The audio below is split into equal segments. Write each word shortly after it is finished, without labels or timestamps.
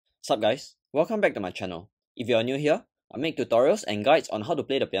Sup guys, welcome back to my channel. If you are new here, I make tutorials and guides on how to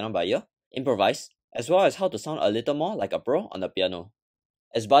play the piano by ear, improvise, as well as how to sound a little more like a pro on the piano.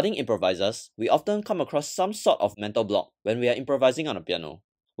 As budding improvisers, we often come across some sort of mental block when we are improvising on the piano,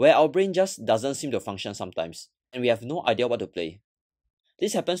 where our brain just doesn't seem to function sometimes, and we have no idea what to play.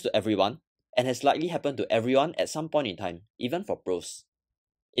 This happens to everyone, and has likely happened to everyone at some point in time, even for pros.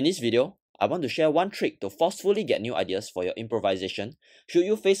 In this video, I want to share one trick to forcefully get new ideas for your improvisation should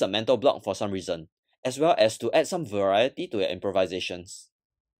you face a mental block for some reason, as well as to add some variety to your improvisations.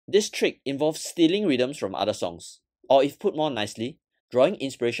 This trick involves stealing rhythms from other songs, or if put more nicely, drawing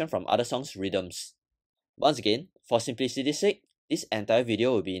inspiration from other songs' rhythms. Once again, for simplicity's sake, this entire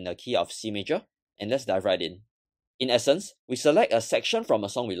video will be in the key of C major, and let's dive right in. In essence, we select a section from a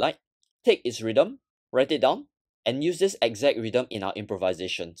song we like, take its rhythm, write it down, and use this exact rhythm in our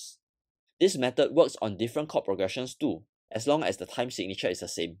improvisations. This method works on different chord progressions too, as long as the time signature is the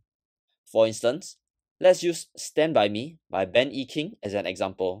same. For instance, let's use Stand By Me by Ben E. King as an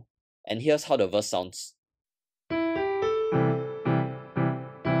example, and here's how the verse sounds.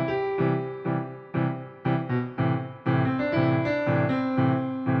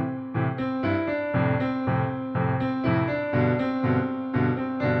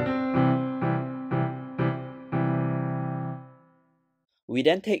 We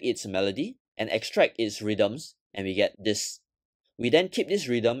then take its melody and extract its rhythms, and we get this. We then keep this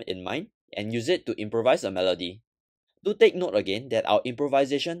rhythm in mind and use it to improvise a melody. Do take note again that our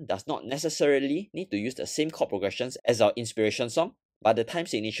improvisation does not necessarily need to use the same chord progressions as our inspiration song, but the time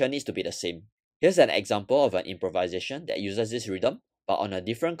signature needs to be the same. Here's an example of an improvisation that uses this rhythm, but on a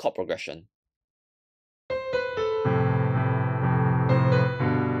different chord progression.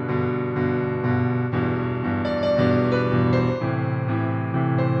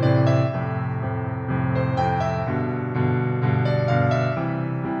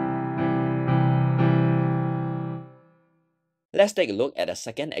 Let's take a look at a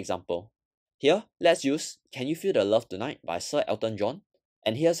second example. Here, let's use Can You Feel the Love Tonight by Sir Elton John,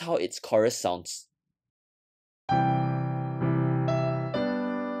 and here's how its chorus sounds.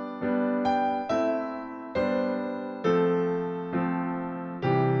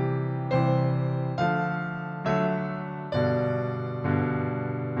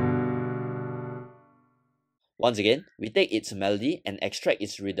 Once again, we take its melody and extract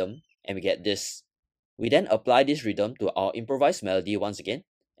its rhythm, and we get this. We then apply this rhythm to our improvised melody once again,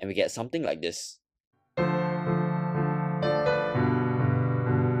 and we get something like this.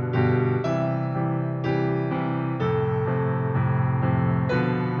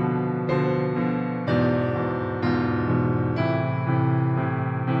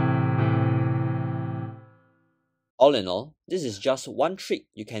 All in all, this is just one trick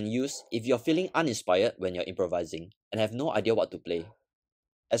you can use if you're feeling uninspired when you're improvising and have no idea what to play.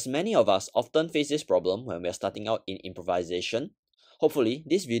 As many of us often face this problem when we're starting out in improvisation, hopefully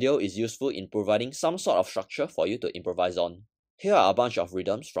this video is useful in providing some sort of structure for you to improvise on. Here are a bunch of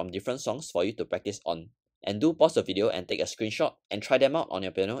rhythms from different songs for you to practice on, and do pause the video and take a screenshot and try them out on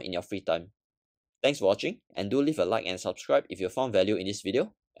your piano in your free time. Thanks for watching, and do leave a like and subscribe if you found value in this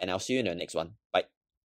video, and I'll see you in the next one. Bye.